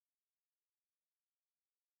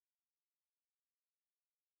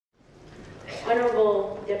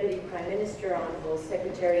Honorable Deputy Prime Minister, Honorable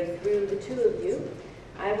Secretary, through the two of you,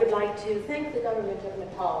 I would like to thank the government of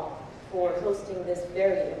Nepal for hosting this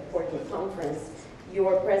very important conference.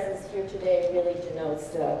 Your presence here today really denotes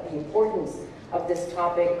the importance of this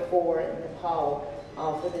topic for Nepal,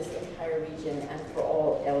 for this entire region, and for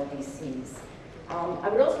all LDCs. I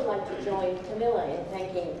would also like to join Camilla in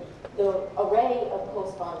thanking the array of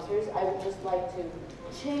co-sponsors. I would just like to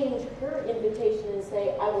change her invitation and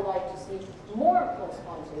say I would like to see more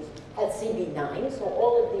co-sponsors at CB9, so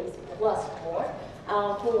all of these plus more,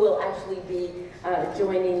 who will actually be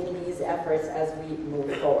joining these efforts as we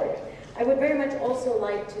move forward. I would very much also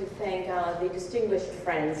like to thank the distinguished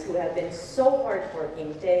friends who have been so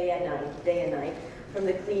hardworking day and night, from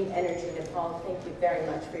the Clean Energy Nepal. Thank you very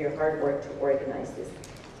much for your hard work to organize this.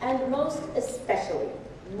 And most especially,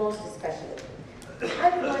 I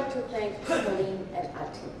would like to thank Salim and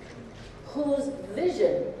Atik, whose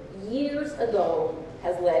vision years ago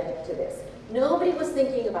has led to this. Nobody was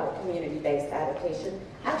thinking about community-based adaptation.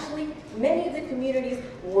 Actually, many of the communities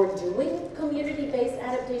were doing community-based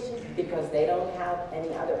adaptation because they don't have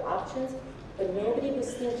any other options, but nobody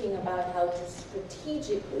was thinking about how to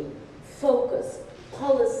strategically focus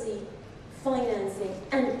policy, financing,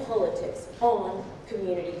 and politics on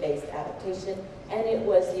community-based adaptation, and it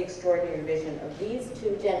was the extraordinary vision of these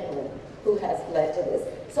two gentlemen who has led to this.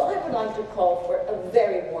 So I would like to call for a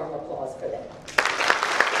very warm applause for them.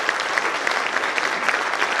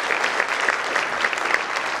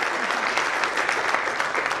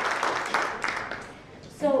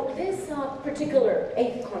 So this particular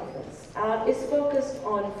 8th conference is focused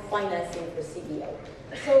on financing for CBA.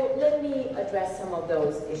 So let me address some of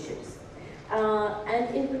those issues.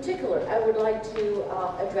 And in particular, I would like to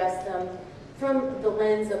address them from the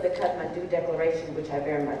lens of the Kathmandu Declaration, which I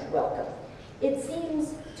very much welcome. It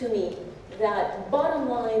seems to me that bottom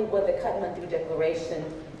line what the Kathmandu Declaration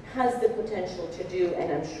has the potential to do,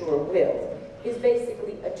 and I'm sure will, is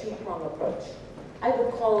basically a two-pronged approach. I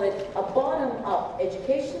would call it a bottom-up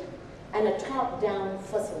education and a top-down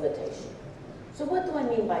facilitation. So what do I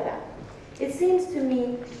mean by that? It seems to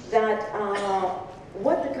me that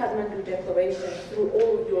what the Kathmandu Declaration, through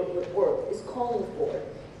all of your good work, is calling for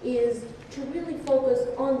is to really focus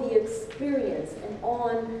on the experience and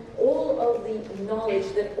on all of the knowledge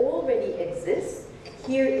that already exists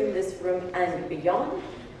here in this room and beyond,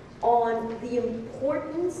 on the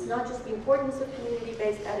importance, not just the importance of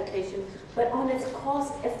community-based adaptation, but on its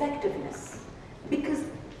cost effectiveness. Because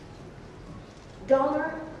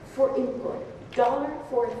dollar for input, dollar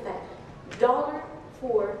for effect, dollar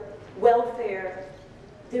for welfare,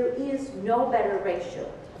 there is no better ratio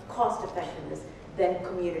of cost effectiveness than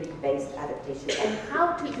community-based adaptation. And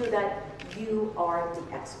how to do that, you are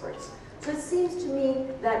the experts. So it seems to me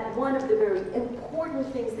that one of the very important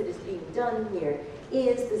things that is being done here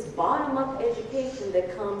is this bottom-up education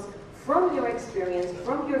that comes from your experience,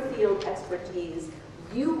 from your field expertise,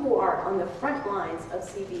 you who are on the front lines of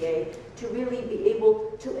CBA, to really be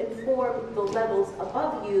able to inform the levels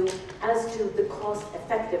above you as to the cost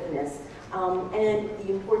effectiveness and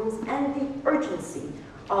the importance and the urgency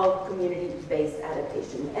of community-based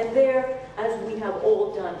adaptation. And there, as we have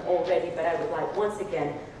all done already, but I would like once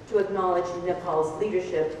again to acknowledge Nepal's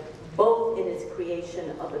leadership, both in its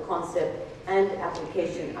creation of the concept and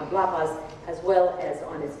application of LAPAS, as well as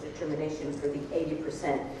on its determination for the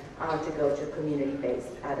 80% to go to community-based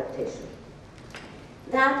adaptation.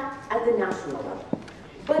 That at the national level.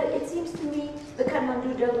 But it seems to me the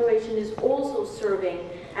Kathmandu Declaration is also serving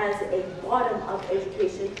as a bottom-up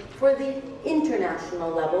education for the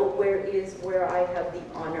international level, where I have the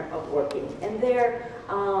honor of working. And there,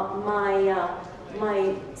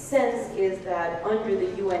 my sense is that under the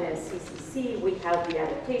UNFCCC, we have the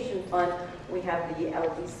Adaptation Fund, we have the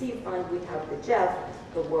LDC Fund, we have the JEF,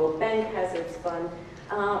 the World Bank has its fund.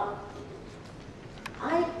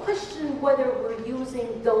 I question whether we're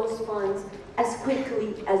using those funds as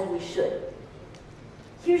quickly as we should.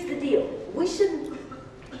 Here's the deal. We shouldn't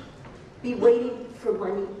be waiting for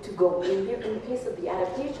money to go in there. In the case of the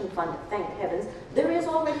Adaptation Fund, thank heavens, there is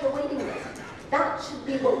already a waiting list. That should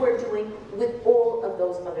be what we're doing with all of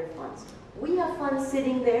those other funds. We have funds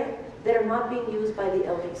sitting there that are not being used by the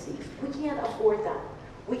LDCs. We can't afford that.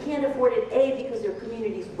 We can't afford it, A, because there are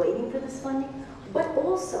communities waiting for this funding, but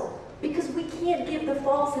also because we can't give the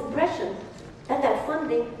false impression that that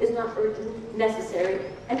funding is not urgent, necessary,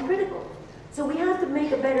 and critical. So we have to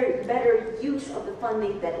make a better use of the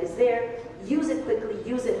funding that is there, use it quickly,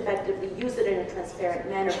 use it effectively, use it in a transparent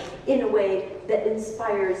manner, in a way that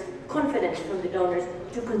inspires confidence from the donors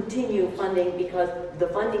to continue funding, because the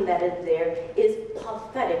funding that is there is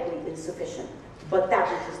pathetically insufficient But that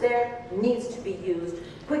which is there needs to be used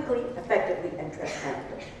quickly, effectively, and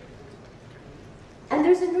transparently. And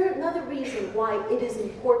there's another reason why it is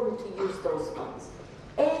important to use those funds.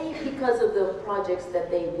 A, because of the projects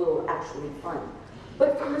that they will actually fund,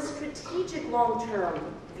 but from a strategic long-term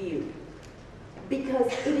view,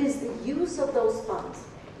 because it is the use of those funds,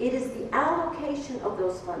 it is the allocation of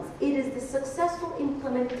those funds, it is the successful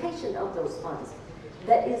implementation of those funds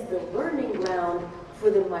that is the learning ground for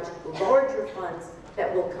the much larger funds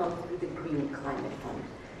that will come through the Green Climate Fund.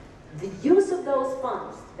 The use of those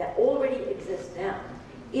funds that already exist now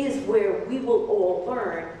is where we will all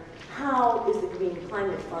learn how is the Green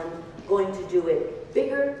Climate Fund going to do it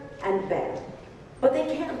bigger and better. But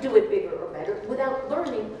they can't do it bigger or better without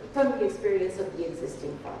learning from the experience of the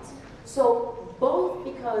existing funds. So both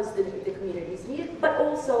because the communities need it, but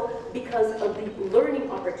also because of the learning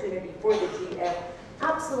opportunity for the GF,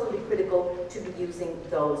 absolutely critical to be using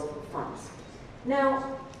those funds.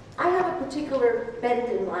 Now, I have a particular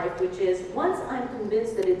bent in life, which is once I'm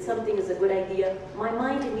convinced that something is a good idea, my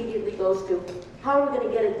mind immediately goes to how are we going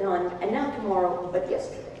to get it done, and not tomorrow, but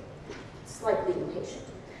yesterday. Slightly impatient.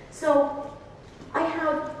 So I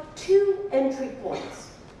have two entry points.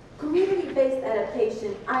 Community-based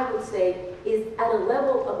adaptation, I would say, is at a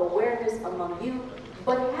level of awareness among you,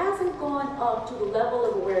 but it hasn't gone up to the level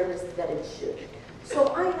of awareness that it should.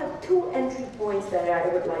 So I have two entry points that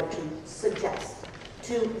I would like to suggest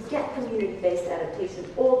to get community-based adaptation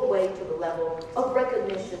all the way to the level of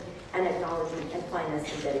recognition and acknowledgement and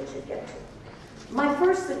financing that it should get to. My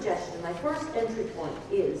first suggestion, my first entry point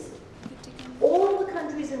is all the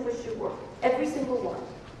countries in which you work, every single one,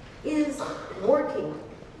 is working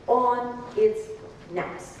on its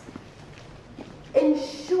NAPs.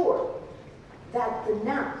 Ensure that the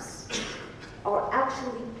NAPs are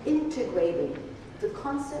actually integrating the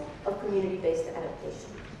concept of community-based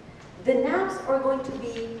adaptation. The NAPs are going to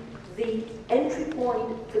be the entry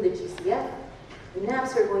point for the GCF. The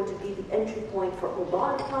NAPs are going to be the entry point for a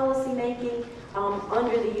lot of policy making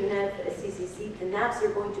under the UNFCCC. The NAPs are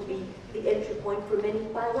going to be the entry point for many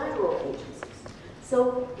bilateral agencies.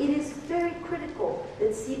 So it is very critical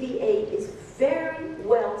that CBA is very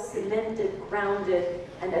well cemented, grounded,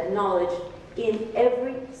 and acknowledged in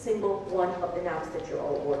every single one of the NAPs that you're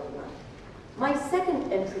all working on. My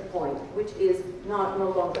second entry point, which is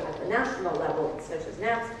no longer at the national level, such as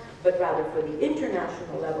NAPs, but rather for the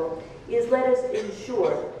international level, is let us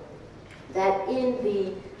ensure that in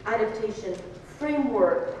the adaptation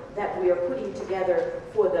framework that we are putting together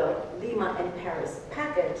for the Lima and Paris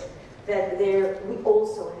package, that we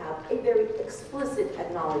also have a very explicit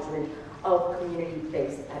acknowledgement of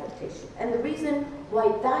community-based adaptation. And the reason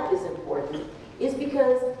why that is important is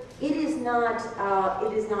because it is not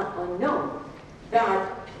unknown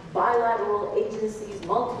that bilateral agencies,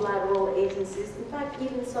 multilateral agencies, in fact,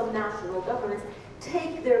 even some national governments,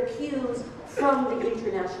 take their cues from the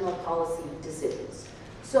international policy decisions.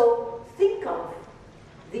 So think of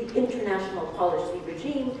the international policy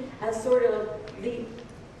regime as sort of the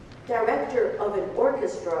director of an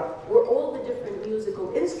orchestra where all the different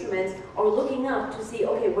musical instruments are looking up to see,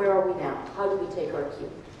 okay, where are we now? How do we take our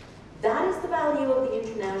cue? That is the value of the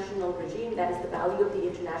international regime, that is the value of the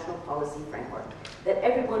international policy framework, that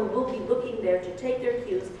everyone will be looking there to take their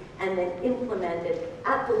cues and then implement it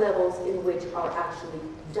at the levels in which are actually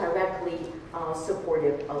directly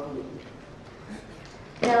supportive of you.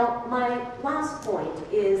 Now, my last point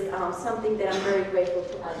is something that I'm very grateful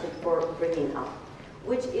to Ashley for bringing up,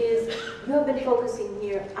 which is you have been focusing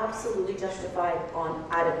here, absolutely justified, on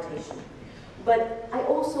adaptation. But I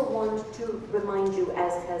also want to remind you,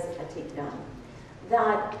 as has Atik done,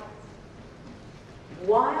 that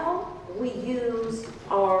while we use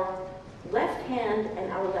our left hand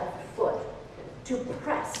and our left foot to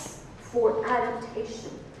press for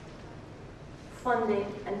adaptation, funding,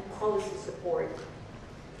 and policy support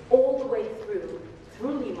all the way through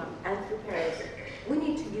Lima and through Paris, we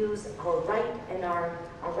need to use our right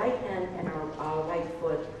hand and our right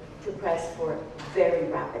foot to press for very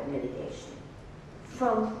rapid mitigation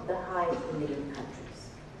from the high-emitting countries.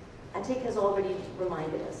 Atik has already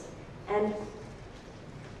reminded us. And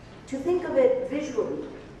to think of it visually,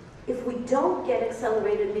 if we don't get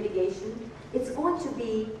accelerated mitigation, it's going to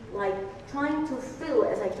be like trying to fill,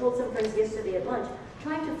 as I told some friends yesterday at lunch,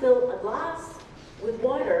 trying to fill a glass with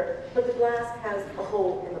water, but the glass has a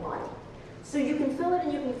hole in the bottom. So you can fill it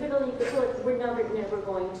and you can fill it and you can fill it, we're never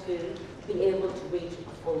going to be able to reach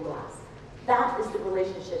a full glass. That is the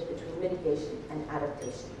relationship between mitigation and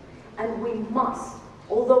adaptation. And we must,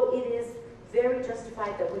 although it is very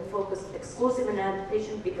justified that we focus exclusively on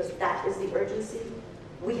adaptation because that is the urgency,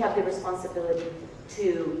 we have the responsibility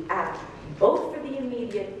to act both for the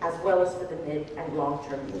immediate as well as for the mid and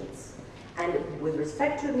long-term needs. And with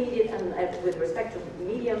respect to immediate and with respect to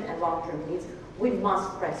medium and long-term needs, we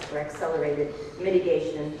must press for accelerated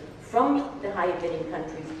mitigation from the high-emitting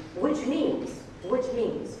countries, which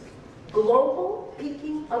means global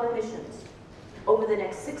peaking of emissions over the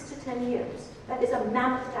next 6 to 10 years. That is a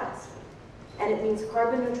mammoth task. And it means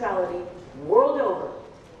carbon neutrality world over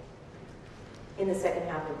in the second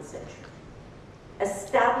half of the century,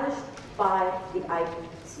 established by the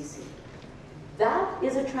IPCC. That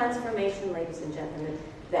is a transformation, ladies and gentlemen,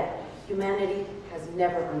 that humanity has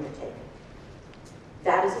never undertaken.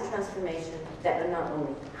 That is a transformation that not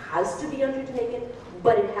only has to be undertaken,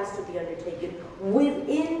 but it has to be undertaken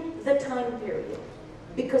within the time period,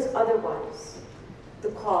 because otherwise the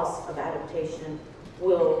cost of adaptation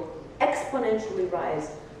will exponentially rise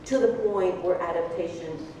to the point where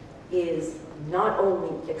adaptation is not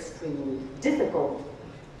only extremely difficult,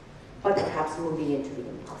 but perhaps moving into the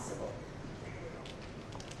impossible.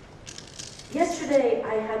 Yesterday,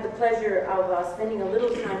 I had the pleasure of spending a little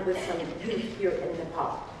time with some youth here in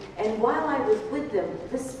Nepal. And while I was with them,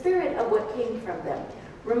 the spirit of what came from them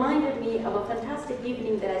reminded me of a fantastic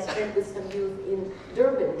evening that I spent with some youth in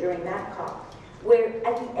Durban during that COP, where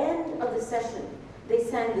at the end of the session, they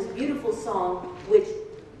sang this beautiful song, which,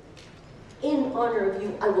 in honor of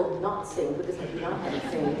you, I will not sing because I do not have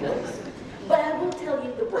a singing voice, but I will tell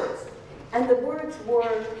you the words. And the words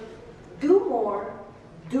were, do more,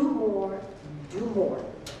 do more, do more.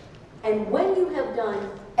 And when you have done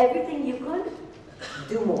everything you could,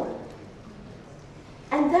 do more.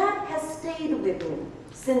 And that has stayed with me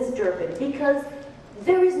since Durban, because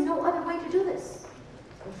there is no other way to do this.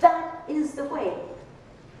 That is the way.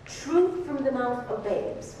 Truth from the mouth of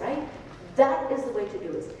babes, right? That is the way to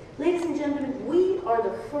do this. Ladies and gentlemen, we are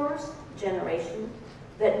the first generation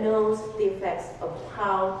that knows the effects of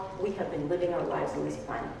how we have been living our lives on this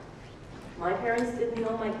planet. My parents didn't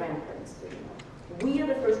know, my grandparents didn't know. We are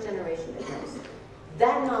the first generation that knows.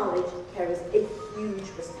 That knowledge carries a huge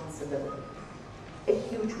responsibility. A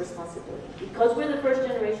huge responsibility. Because we're the first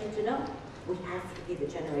generation to know, we have to be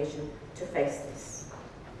the generation to face this.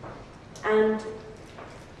 And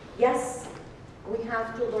yes, we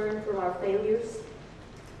have to learn from our failures.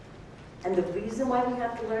 And the reason why we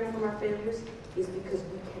have to learn from our failures is because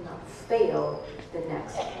we cannot fail the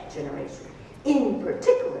next generation. In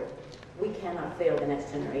particular, we cannot fail the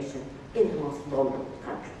next generation in the most vulnerable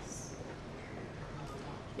countries.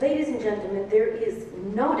 Ladies and gentlemen, there is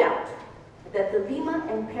no doubt that the Lima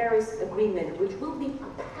and Paris Agreement, which will be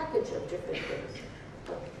a package of different things,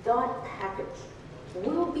 but that package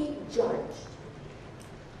will be judged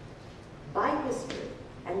by history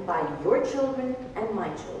and by your children and my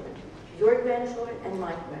children, your grandchildren and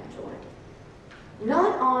my grandchildren.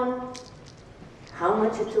 Not on how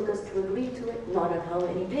much it took us to agree to it, not on how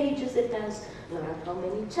many pages it has, not on how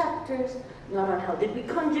many chapters, not on how did we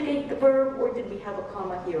conjugate the verb or did we have a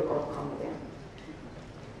comma here or a comma there.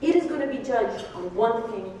 It is going to be judged on one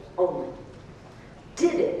thing only.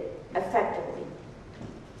 Did it effectively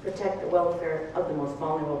protect the welfare of the most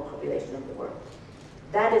vulnerable population of the world?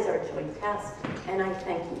 That is our joint task, and I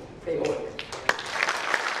thank you for your work.